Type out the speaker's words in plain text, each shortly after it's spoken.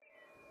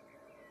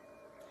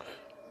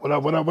What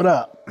up, what up, what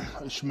up?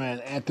 It's your man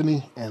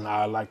Anthony, and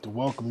I'd like to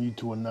welcome you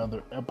to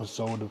another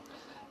episode of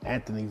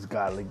Anthony's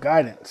Godly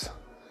Guidance.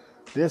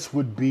 This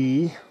would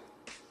be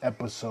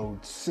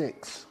episode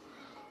 6,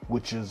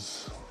 which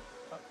is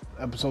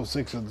episode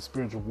 6 of the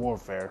Spiritual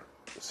Warfare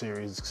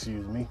series,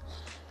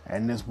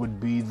 and this would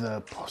be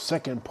the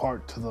second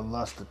part to the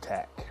lust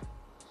attack.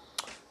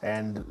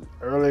 And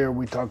earlier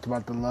we talked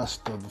about the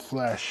lust of the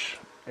flesh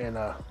in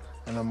a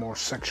more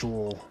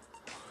sexual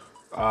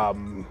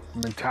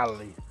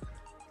mentality.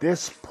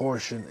 This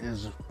portion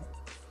is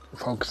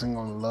focusing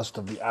on the lust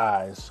of the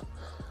eyes.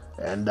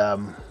 And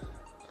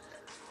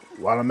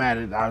while I'm at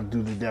it, I'll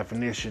do the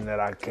definition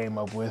that I came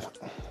up with.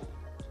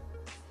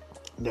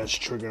 That's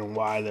triggering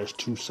why there's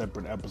 2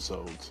 separate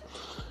episodes.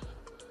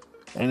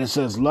 And it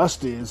says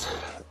lust is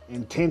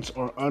intense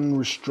or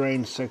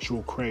unrestrained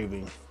sexual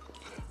craving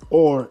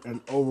or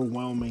an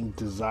overwhelming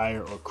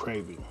desire or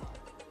craving.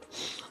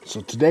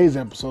 So today's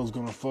episode is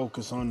going to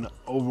focus on the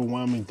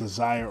overwhelming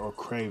desire or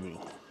craving.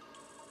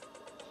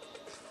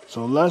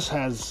 So lust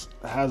has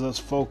us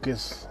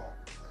focus.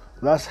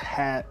 Lust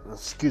has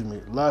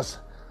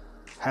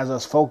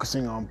us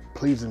focusing on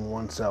pleasing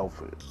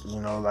oneself.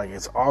 Like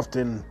it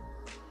often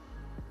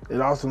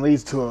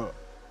leads to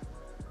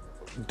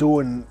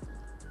doing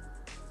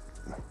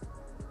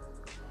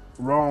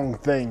wrong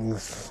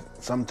things,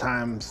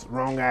 sometimes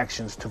wrong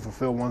actions to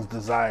fulfill one's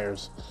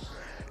desires,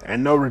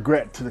 and no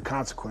regret to the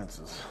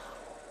consequences.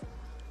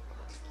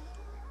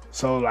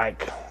 So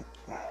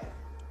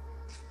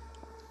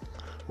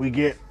we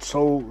get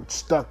so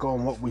stuck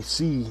on what we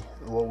see,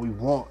 what we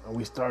want, and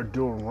we start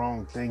doing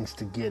wrong things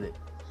to get it.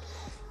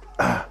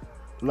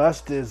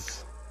 Lust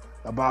is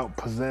about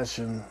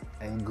possession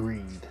and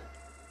greed.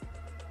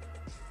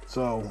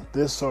 So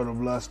this sort of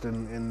lust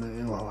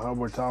in how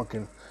we're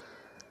talking,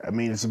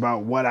 it's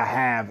about what I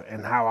have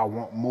and how I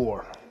want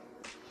more.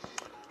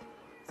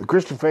 The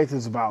Christian faith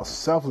is about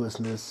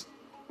selflessness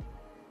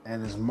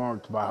and is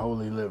marked by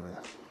holy living.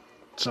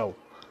 So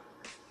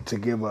to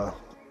give a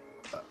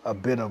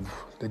bit of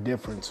the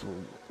difference,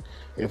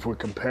 if we're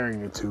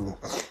comparing the two,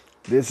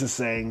 this is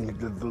saying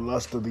that the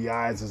lust of the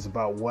eyes is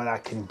about what I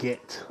can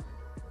get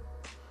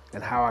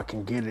and how I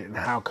can get it and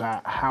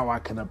how I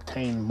can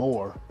obtain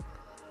more.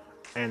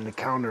 And the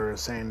counter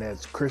is saying that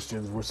as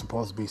Christians, we're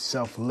supposed to be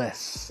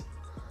selfless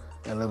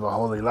and live a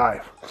holy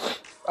life.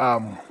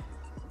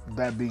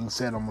 That being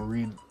said, I'm going to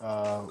read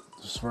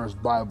this first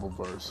Bible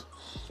verse,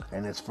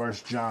 and it's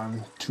 1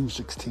 John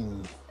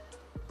 2:16.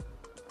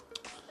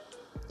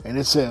 And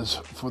it says,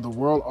 "For the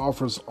world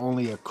offers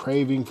only a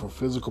craving for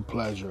physical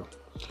pleasure,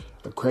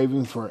 a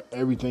craving for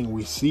everything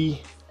we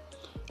see,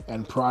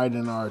 and pride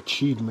in our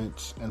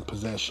achievements and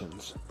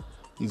possessions.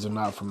 These are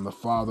not from the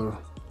Father,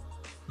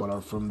 but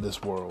are from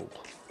this world."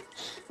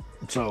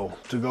 So,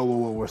 to go with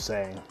what we're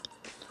saying,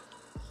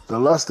 the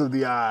lust of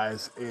the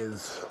eyes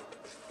is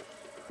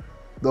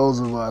those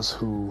of us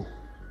who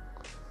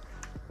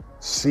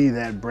see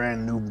that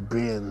brand new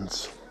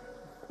Benz,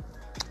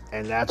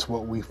 and that's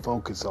what we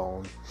focus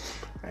on.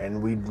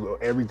 And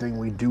everything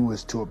we do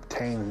is to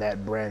obtain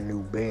that brand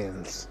new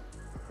Benz.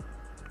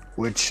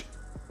 Which,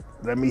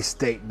 let me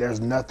state, there's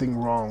nothing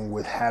wrong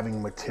with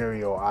having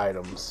material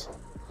items.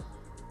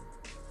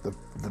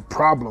 The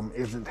problem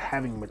isn't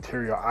having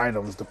material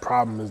items. The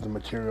problem is the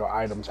material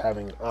items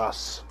having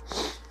us.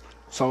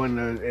 So in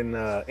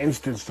the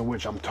instance to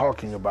which I'm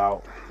talking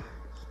about,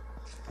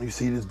 you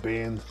see this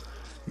Benz,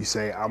 you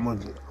say, I'm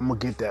gonna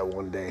get that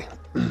one day.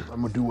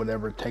 I'm gonna do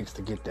whatever it takes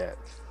to get that.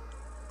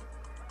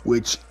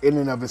 Which in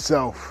and of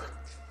itself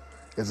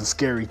is a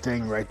scary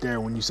thing right there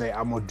when you say,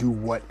 I'm going to do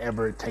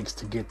whatever it takes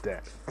to get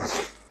that.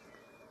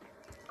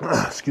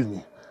 Excuse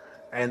me.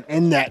 And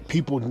in that,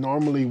 people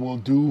normally will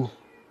do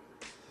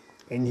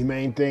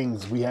inhumane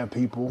things. We have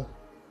people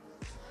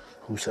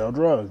who sell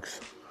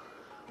drugs.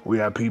 We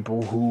have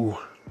people who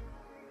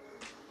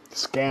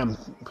scam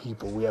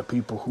people. We have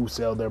people who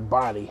sell their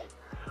body.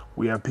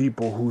 We have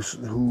people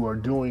who are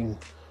doing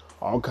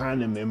all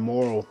kind of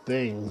immoral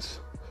things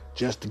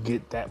just to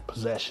get that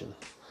possession.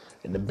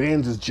 And the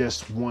Benz is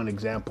just one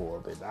example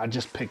of it. I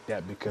just picked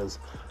that because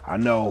I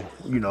know,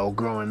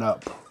 growing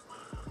up,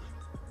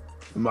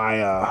 a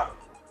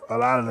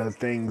lot of the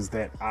things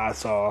that I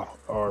saw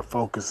or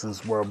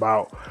focuses were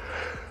about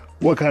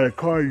what kind of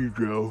car you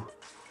drove.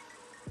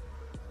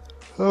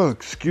 Oh,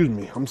 excuse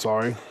me. I'm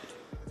sorry.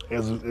 It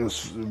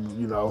was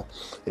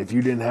if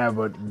you didn't have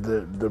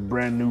the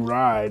brand new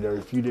ride, or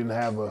if you didn't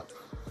have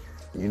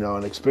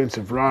an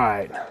expensive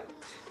ride,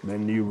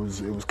 then it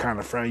was kind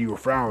of you were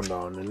frowned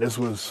on. And this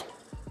was,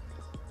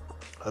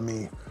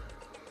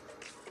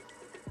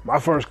 my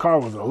first car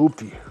was a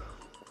hoopty,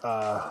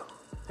 but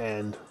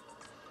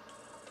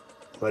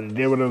it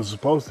did what it was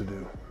supposed to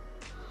do.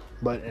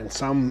 But in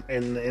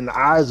the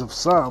eyes of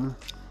some,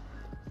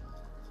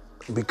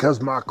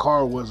 because my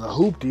car was a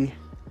hoopty,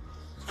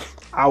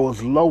 I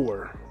was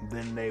lower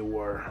than they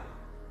were,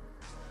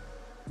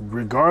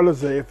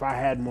 regardless of if I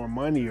had more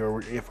money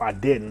or if I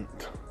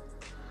didn't.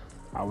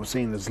 I was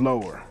seen as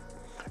lower.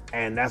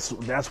 And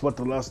that's what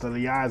the lust of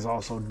the eyes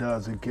also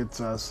does. It gets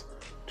us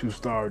to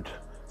start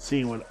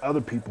seeing what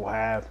other people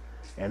have,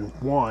 and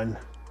one,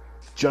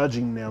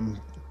 judging them,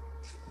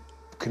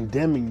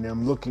 condemning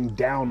them, looking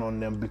down on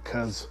them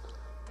because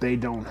they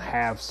don't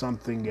have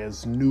something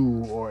as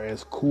new or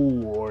as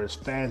cool or as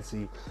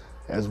fancy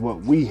as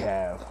what we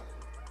have.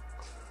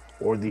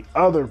 Or the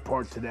other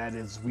part to that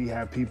is we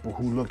have people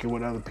who look at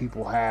what other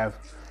people have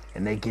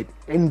and they get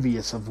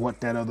envious of what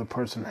that other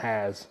person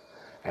has.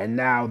 And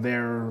now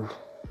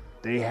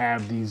they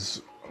have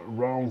these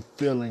wrong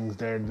feelings.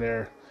 They're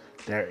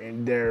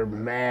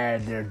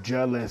mad, they're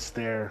jealous,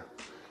 they're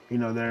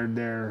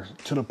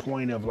to the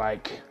point of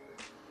like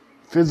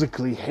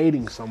physically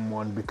hating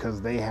someone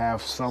because they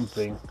have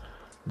something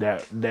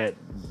that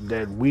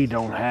we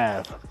don't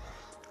have.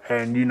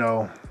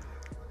 And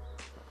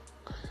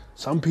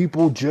some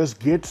people just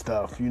get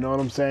stuff, you know what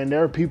I'm saying?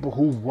 There are people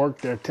who've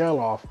worked their tail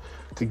off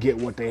to get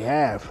what they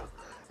have.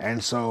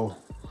 And so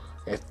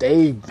if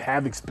they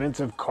have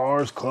expensive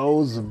cars,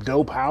 clothes, a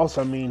dope house,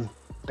 I mean,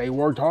 they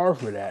worked hard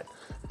for that,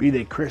 be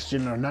they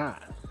Christian or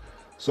not.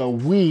 So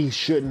we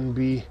shouldn't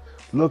be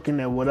looking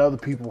at what other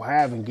people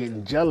have and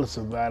getting jealous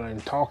about it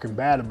and talking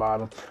bad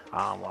about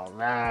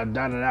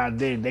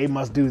them. They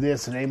must do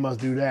this and they must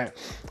do that.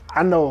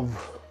 I know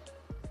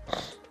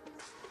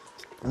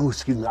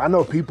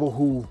people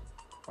who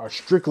are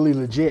strictly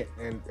legit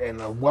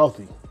and are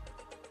wealthy.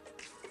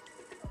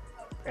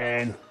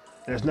 And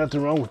there's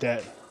nothing wrong with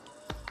that.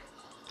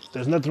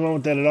 There's nothing wrong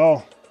with that at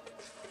all.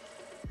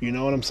 You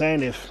know what I'm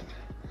saying? If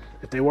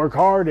they work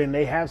hard and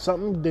they have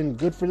something, then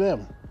good for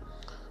them.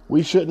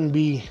 We shouldn't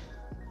be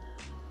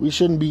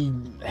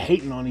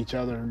hating on each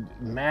other,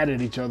 mad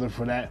at each other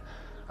for that.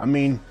 I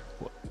mean,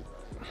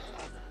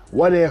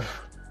 what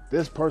if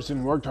this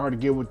person worked hard to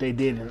get what they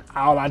did and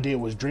all I did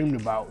was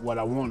dreamed about what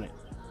I wanted,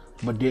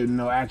 but did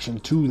no action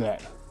to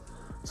that?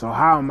 So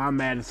how am I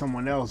mad at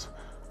someone else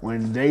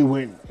when they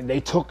went and they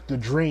took the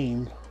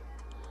dream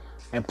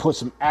and put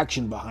some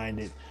action behind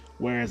it,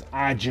 whereas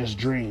I just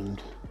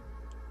dreamed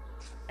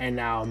and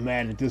now I'm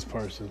mad at this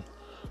person?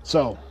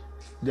 So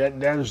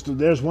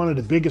there's one of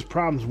the biggest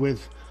problems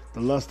with the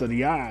lust of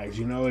the eyes.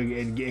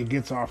 It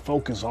gets our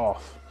focus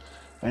off,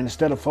 and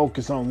instead of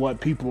focus on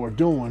what people are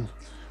doing,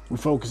 we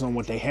focus on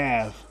what they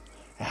have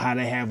and how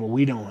they have what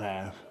we don't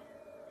have.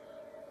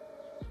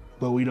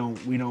 But we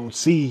don't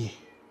see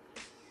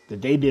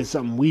that they did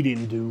something we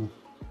didn't do,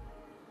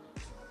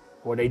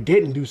 or they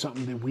didn't do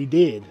something that we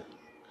did,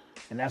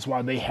 and that's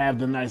why they have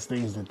the nice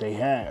things that they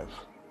have.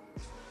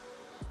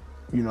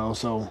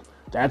 So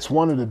that's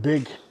one of the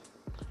big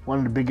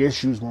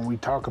issues when we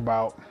talk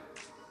about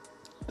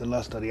the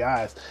lust of the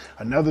eyes.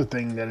 Another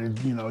thing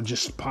that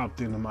just popped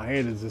into my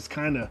head is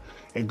the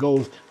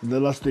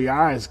lust of the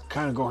eyes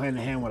kind of go hand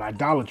in hand with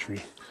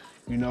idolatry.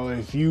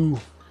 If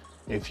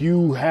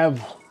you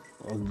have,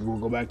 we'll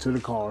go back to the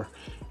car.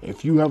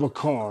 If you have a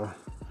car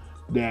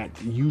that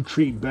you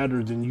treat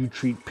better than you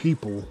treat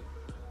people,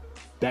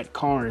 that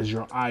car is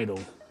your idol.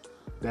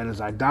 That is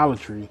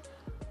idolatry.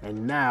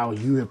 And now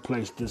you have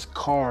placed this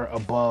car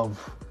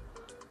above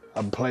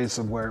a place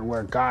of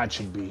where God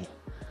should be.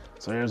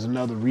 So there's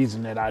another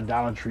reason that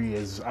idolatry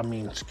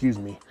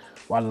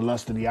why the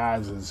lust of the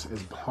eyes is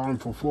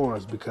harmful for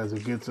us, because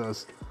it gets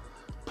us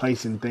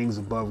placing things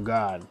above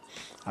God.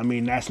 I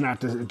mean, that's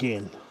not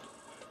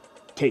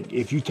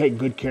if you take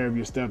good care of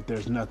your stuff,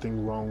 there's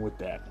nothing wrong with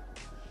that.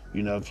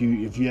 If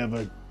you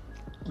have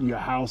your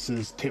house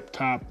is tip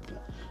top,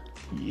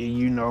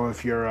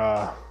 if your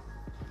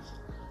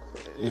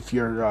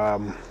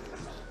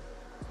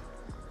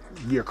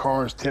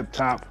car is tip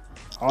top,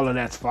 all of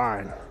that's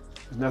fine.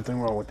 There's nothing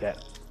wrong with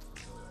that.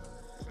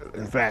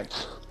 In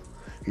fact,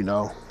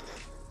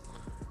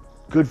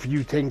 good for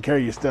you taking care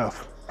of your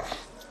stuff.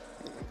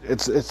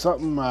 It's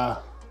something,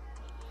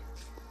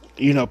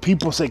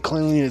 people say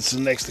cleanliness is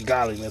next to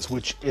godliness,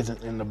 which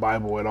isn't in the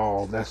Bible at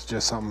all. That's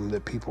just something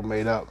that people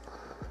made up.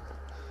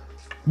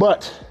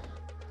 But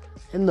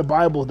in the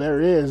Bible, there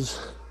is,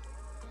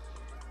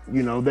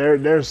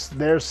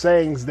 there's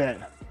sayings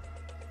that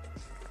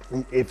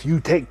if you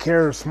take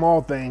care of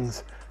small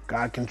things,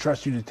 God can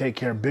trust you to take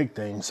care of big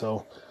things.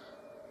 So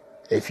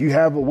if you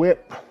have a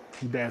whip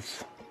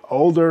that's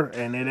older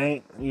and it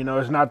ain't,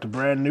 it's not the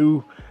brand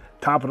new,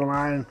 top of the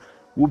line,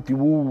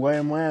 whoop-de-woo,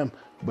 wham-wham,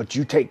 but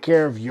you take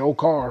care of your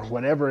car,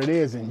 whatever it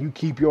is, and you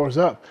keep yours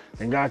up,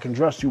 then God can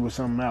trust you with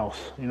something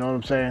else. You know what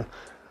I'm saying?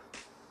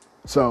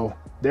 So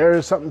there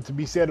is something to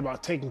be said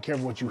about taking care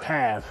of what you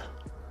have.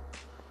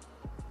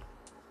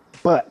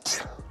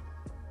 But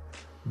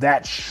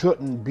that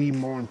shouldn't be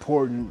more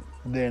important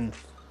than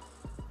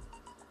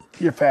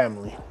your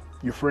family,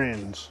 your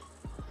friends,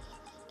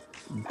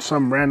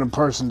 some random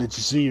person that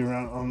you see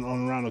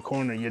around the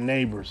corner, your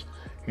neighbors.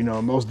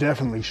 Most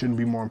definitely shouldn't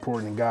be more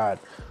important than God.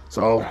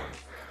 So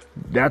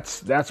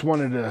that's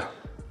one of the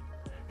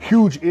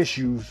huge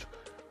issues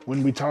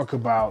when we talk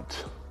about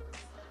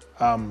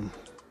the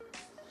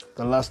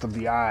lust of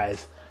the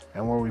eyes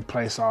and where we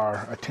place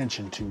our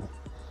attention to.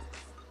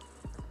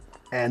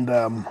 And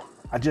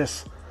I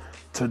just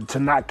to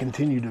not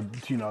continue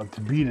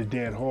to beat a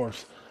dead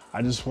horse,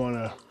 I just want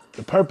to.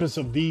 The purpose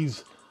of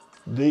these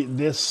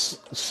this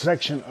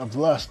section of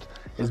lust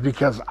is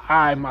because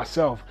I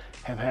myself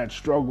have had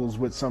struggles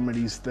with some of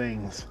these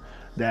things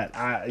that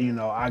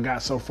I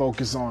got so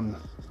focused on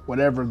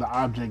whatever the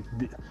object,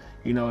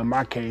 in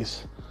my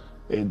case,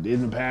 in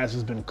the past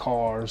has been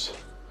cars,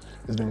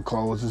 it's been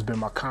clothes, it's been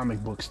my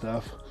comic book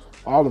stuff,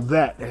 all of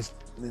that.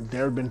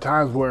 There have been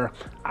times where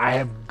I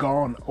have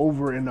gone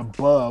over and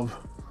above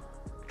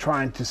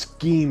trying to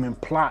scheme and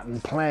plot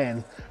and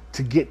plan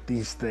to get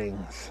these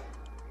things.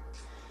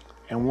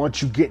 And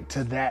once you get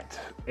to that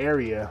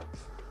area,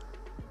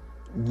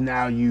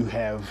 now you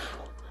have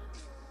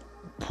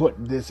put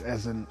this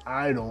as an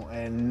idol,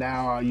 and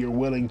now you're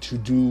willing to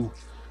do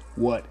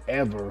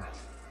whatever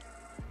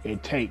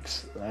it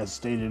takes, as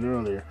stated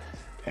earlier.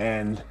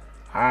 And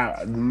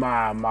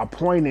my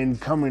point in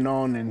coming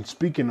on and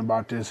speaking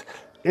about this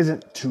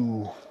isn't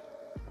to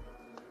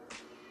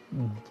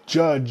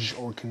judge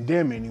or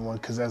condemn anyone,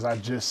 because as I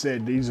just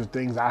said, these are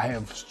things I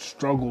have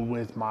struggled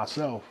with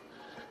myself.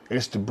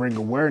 It's to bring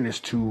awareness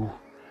to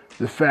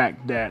the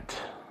fact that,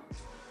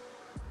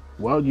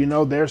 well,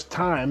 there's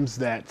times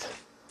that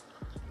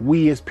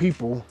we as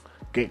people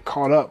get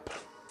caught up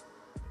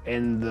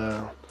in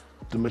the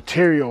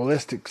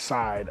materialistic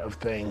side of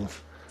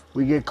things.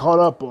 We get caught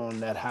up on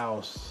that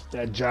house,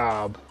 that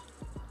job,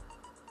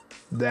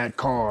 that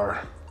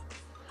car,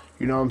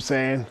 you know what I'm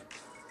saying?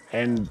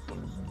 And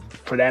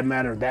for that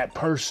matter, that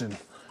person.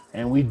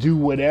 And we do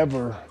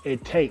whatever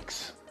it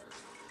takes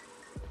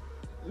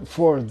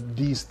for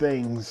these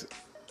things,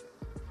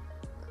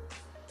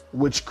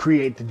 which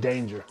create the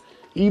danger.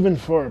 Even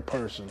for a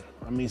person.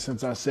 I mean,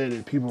 since I said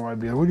it, people might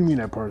be like, what do you mean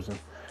that person?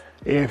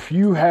 If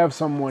you have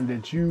someone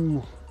that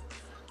you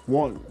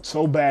want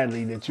so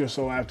badly, that you're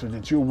so after,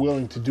 that you're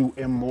willing to do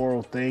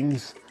immoral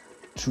things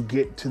to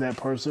get to that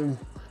person,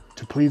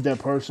 to please that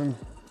person,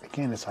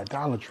 again, it's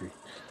idolatry.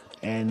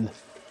 And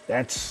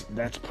that's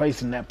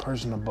placing that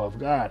person above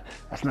God.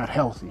 That's not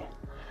healthy.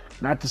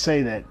 Not to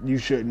say that you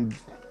shouldn't,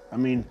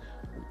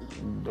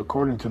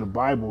 according to the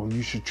Bible,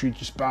 you should treat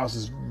your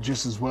spouses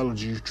just as well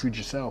as you treat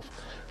yourself.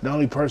 The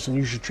only person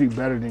you should treat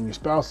better than your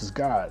spouse is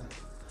God.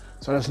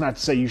 So that's not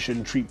to say you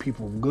shouldn't treat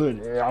people good.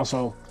 It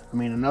also,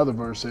 another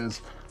verse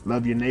says,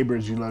 love your neighbor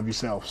as you love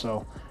yourself.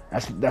 So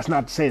that's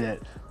not to say that.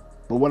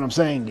 But what I'm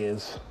saying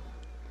is,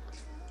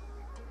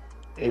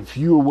 if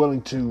you are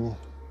willing to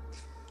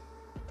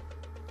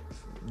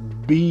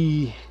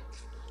be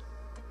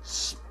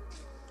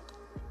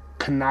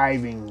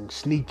conniving,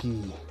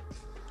 sneaky,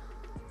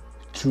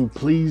 to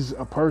please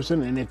a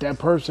person, and if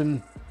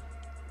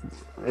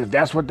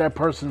that's what that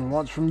person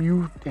wants from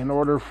you in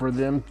order for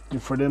them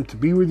to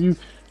be with you,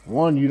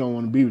 one, you don't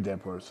want to be with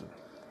that person.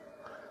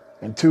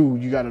 And two,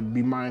 you got to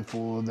be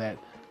mindful that,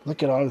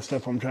 look at all the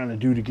stuff I'm trying to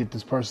do to get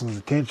this person's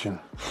attention.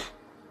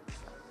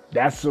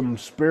 That's some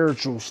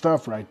spiritual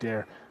stuff right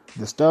there.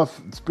 The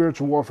stuff,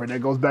 spiritual warfare,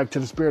 that goes back to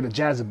the spirit of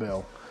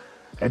Jezebel.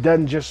 It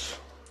doesn't just,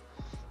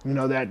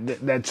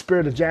 that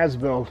spirit of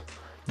Jezebel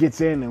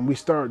gets in and we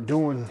start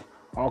doing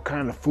all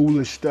kind of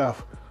foolish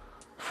stuff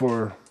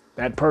for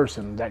that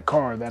person, that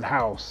car, that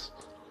house,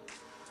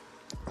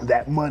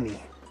 that money.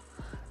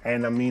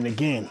 And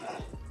again,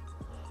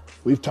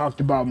 we've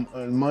talked about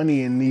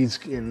money in these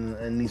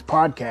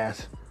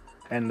podcasts,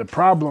 and the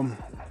problem,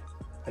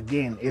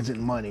 again, isn't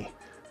money.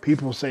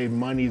 People say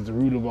money is the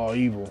root of all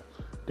evil.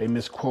 They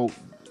misquote.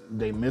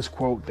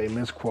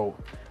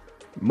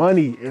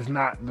 Money is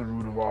not the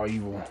root of all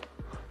evil.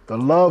 The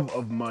love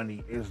of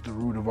money is the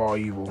root of all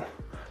evil.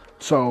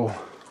 So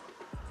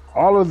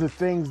all of the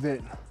things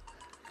that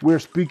we're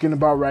speaking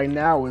about right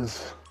now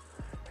it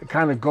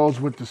kind of goes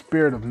with the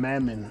spirit of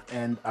mammon.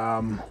 And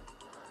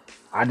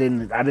I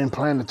didn't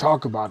plan to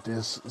talk about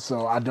this,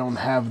 so I don't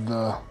have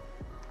the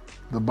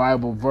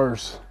Bible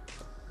verse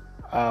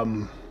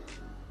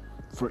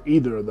for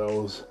either of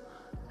those.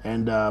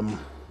 And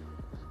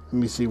let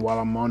me see while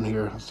I'm on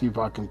here, see if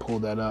I can pull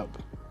that up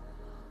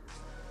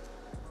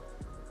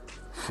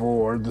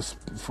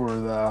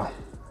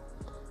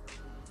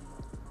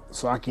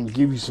so I can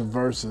give you some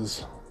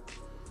verses.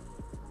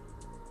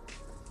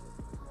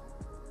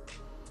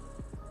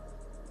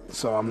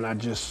 So I'm not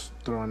just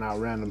throwing out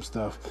random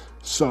stuff.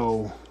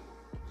 So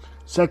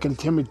 2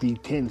 Timothy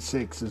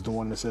 10:6 is the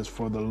one that says,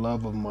 for the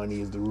love of money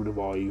is the root of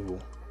all evil,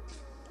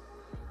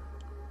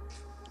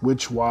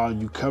 which while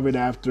you covet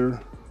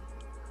after,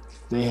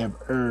 they have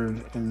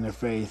erred in their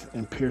faith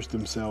and pierced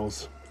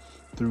themselves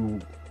through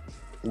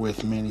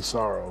with many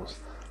sorrows.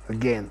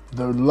 Again,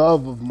 the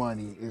love of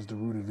money is the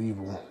root of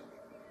evil.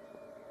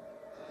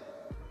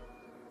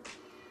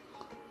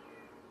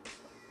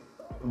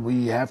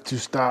 We have to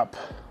stop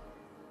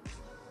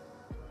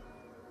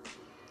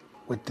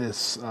with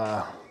this.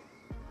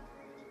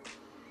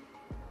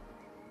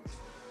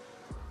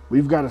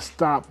 We've got to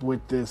stop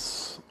with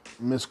this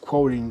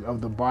misquoting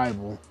of the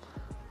Bible.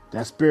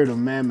 That spirit of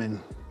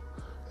mammon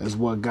is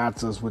what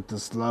got us with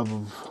this love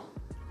of,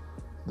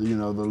 the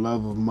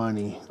love of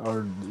money.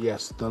 Or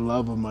yes, the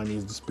love of money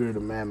is the spirit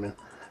of mammon.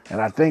 And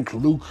I think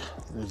Luke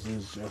is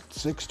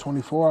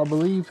 6:24, I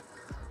believe.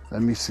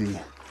 Let me see.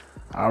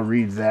 I'll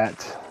read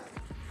that.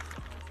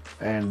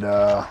 And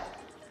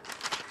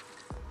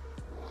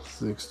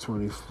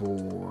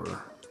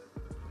 624.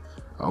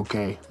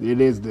 Okay,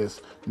 it is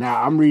this.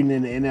 Now I'm reading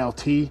in the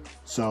NLT,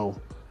 so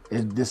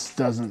this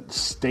doesn't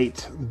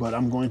state, but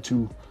I'll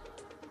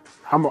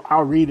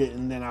read it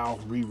and then I'll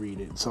reread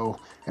it. So,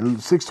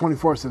 and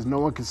 624 says, "No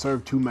one can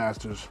serve two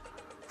masters,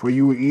 for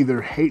you will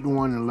either hate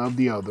one and love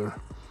the other.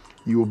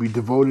 You will be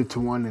devoted to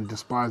one and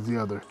despise the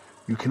other.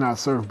 You cannot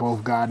serve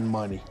both God and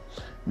money."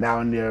 Now,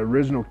 in the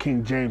original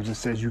King James, it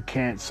says you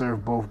can't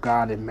serve both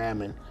God and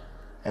mammon.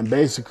 And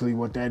basically,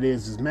 what that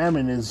is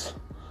mammon is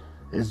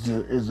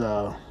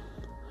a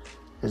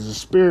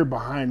spirit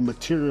behind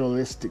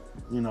materialistic,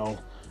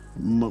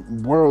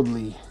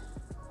 worldly.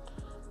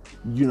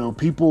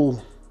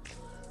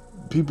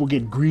 People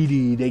get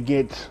greedy. They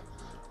get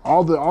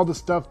all the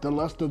stuff, the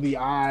lust of the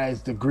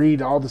eyes, the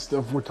greed, all the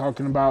stuff we're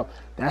talking about.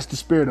 That's the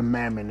spirit of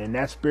mammon, and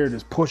that spirit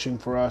is pushing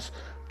for us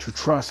to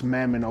trust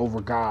mammon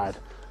over God.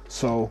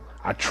 So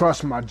I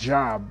trust my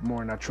job more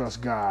than I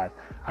trust God.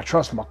 I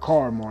trust my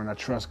car more than I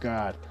trust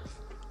God.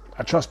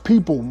 I trust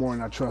people more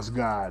than I trust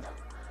God.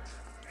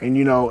 And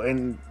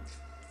and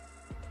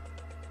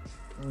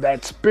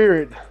that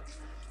spirit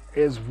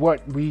is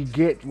what we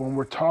get when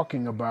we're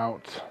talking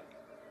about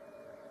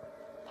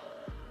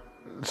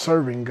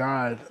serving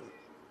God,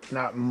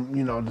 not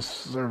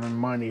just serving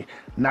money,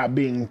 not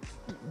being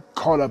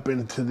caught up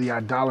into the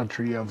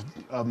idolatry of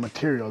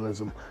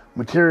materialism.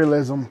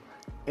 Materialism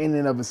in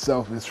and of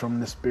itself is from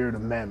the spirit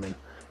of mammon.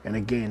 And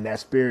again, that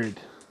spirit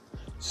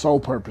sole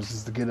purpose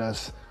is to get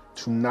us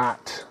to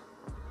not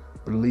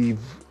believe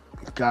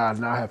God,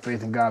 not have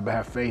faith in God, but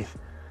have faith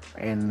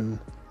in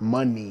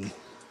money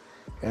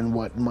and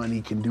what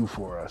money can do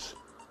for us.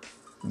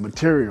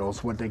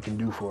 Materials, what they can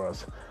do for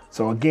us.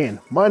 So again,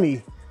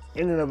 money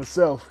in and of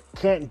itself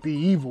can't be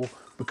evil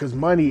because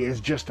money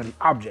is just an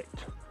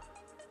object.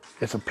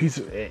 It's a piece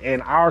of,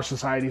 in our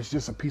society, it's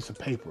just a piece of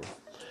paper.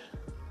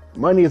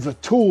 Money is a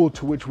tool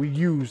to which we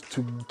use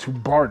to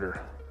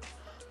barter.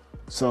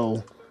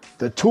 So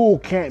the tool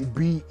can't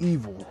be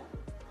evil.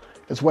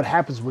 It's what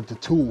happens with the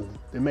tool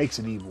that makes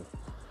it evil.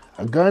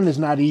 A gun is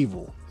not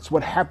evil. It's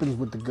what happens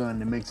with the gun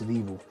that makes it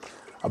evil.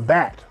 A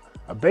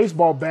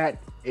baseball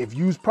bat, if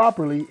used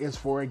properly, is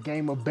for a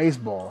game of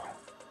baseball.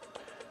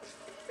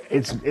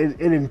 Its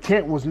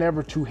intent was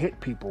never to hit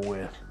people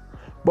with.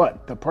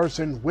 But the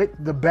person with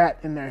the bat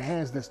in their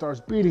hands that starts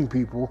beating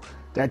people,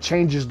 that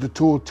changes the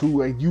tool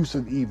to a use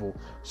of evil.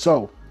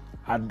 So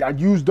I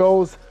use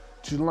those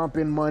to lump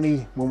in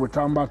money when we're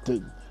talking about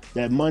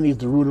that money is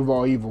the root of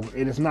all evil.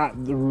 It is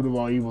not the root of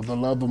all evil. The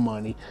love of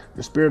money,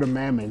 the spirit of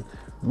mammon,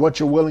 what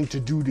you're willing to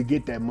do to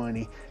get that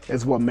money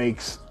is what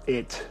makes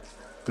it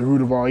the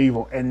root of all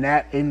evil. And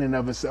that in and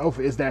of itself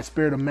is that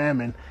spirit of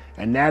mammon.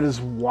 And that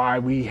is why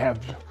we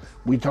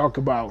talk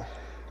about,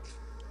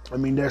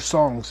 there's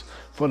songs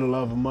for the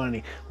love of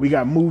money. We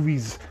got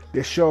movies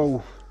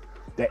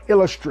that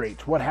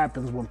illustrate what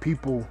happens when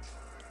people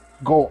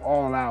go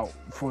all out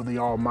for the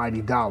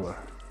almighty dollar.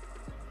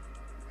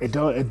 It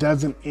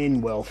doesn't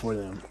end well for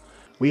them.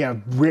 We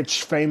have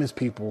rich, famous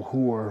people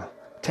who are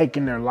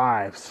taking their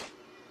lives.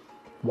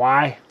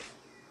 Why?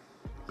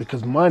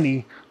 Because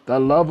money, the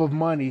love of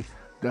money,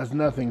 does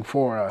nothing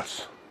for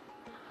us.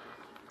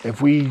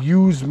 If we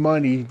use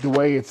money the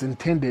way it's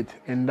intended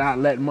and not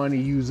let money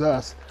use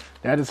us,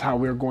 that is how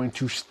we're going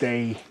to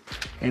stay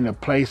in a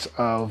place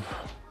of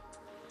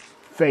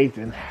faith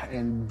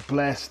and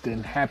blessed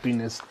and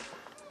happiness.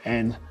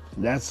 And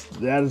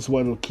that is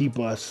what will keep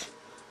us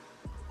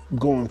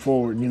going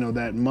forward.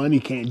 That money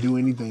can't do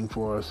anything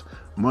for us.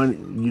 Money,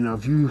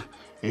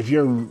 if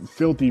you're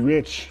filthy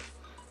rich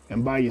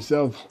and by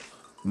yourself,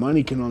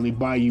 money can only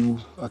buy you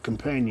a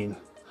companion.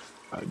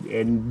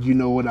 And you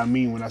know what I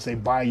mean when I say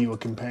buy you a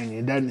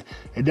companion.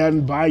 It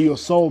doesn't buy you a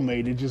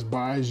soulmate. It just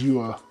buys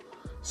you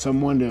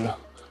someone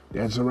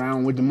that's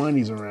around when the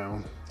money's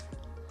around.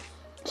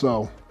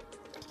 So,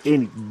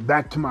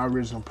 back to my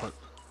original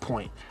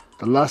point.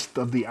 The lust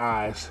of the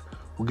eyes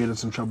will get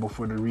us in trouble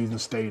for the reason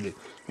stated.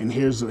 And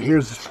here's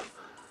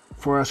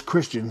for us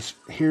Christians,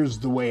 here's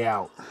the way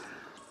out.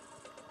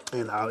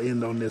 And I'll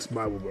end on this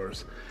Bible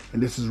verse.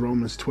 And this is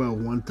Romans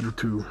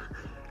 12:1-2.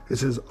 It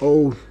says,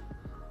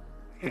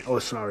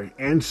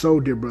 and so,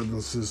 dear brothers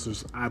and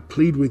sisters, I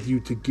plead with you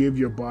to give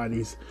your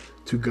bodies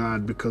to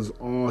God because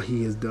all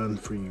he has done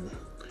for you.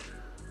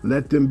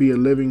 Let them be a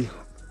living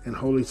and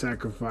holy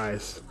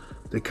sacrifice,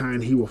 the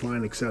kind he will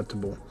find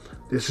acceptable.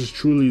 This is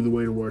truly the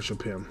way to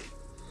worship him.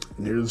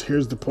 And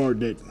here's the part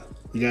that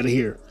you got to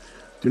hear.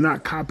 Do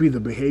not copy the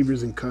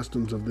behaviors and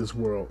customs of this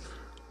world,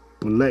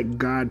 but let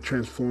God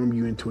transform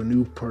you into a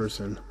new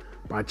person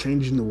by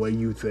changing the way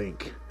you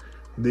think.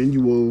 Then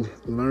you will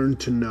learn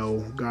to know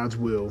God's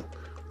will,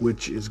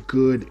 which is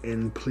good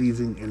and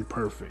pleasing and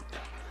perfect.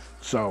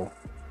 So,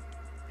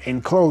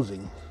 in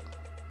closing,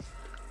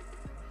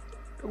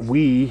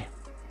 we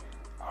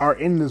are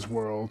in this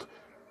world.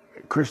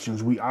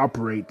 Christians, we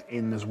operate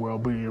in this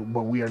world,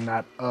 but we are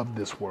not of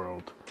this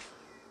world.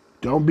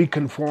 Don't be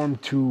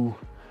conformed to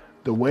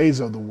the ways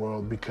of the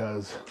world,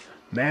 because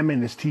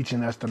Mammon is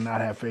teaching us to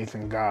not have faith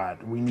in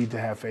God. We need to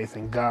have faith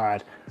in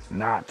God,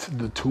 not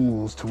the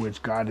tools to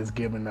which God has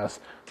given us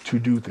to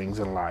do things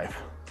in life.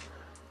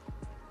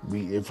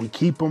 If we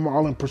keep them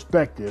all in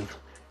perspective,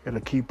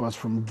 it'll keep us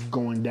from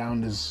going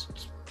down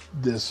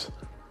this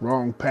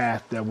wrong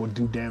path that will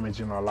do damage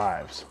in our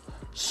lives.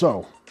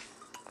 So,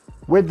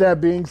 with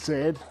that being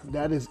said,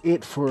 that is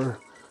it for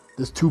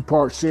this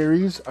 2-part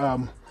series.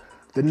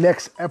 The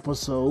next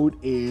episode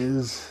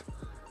is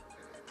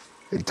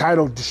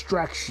entitled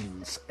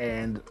Distractions,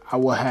 and I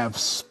will have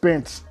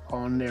Spence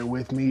on there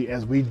with me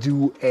as we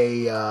do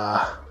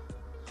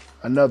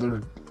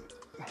another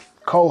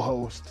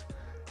co-host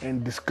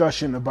and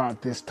discussion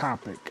about this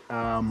topic.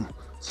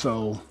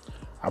 So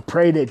I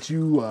pray that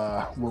you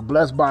were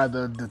blessed by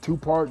the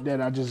 2-part that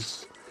I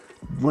just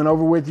went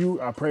over with you.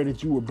 I pray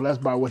that you were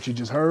blessed by what you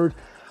just heard.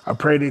 I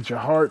pray that your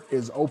heart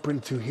is open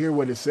to hear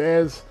what it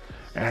says,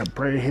 and I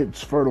pray it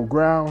hits fertile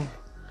ground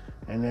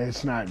and that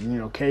it's not,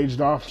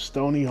 caged off,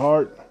 stony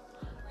heart.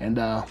 And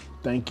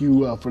thank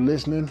you for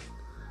listening.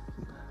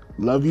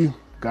 Love you.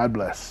 God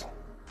bless.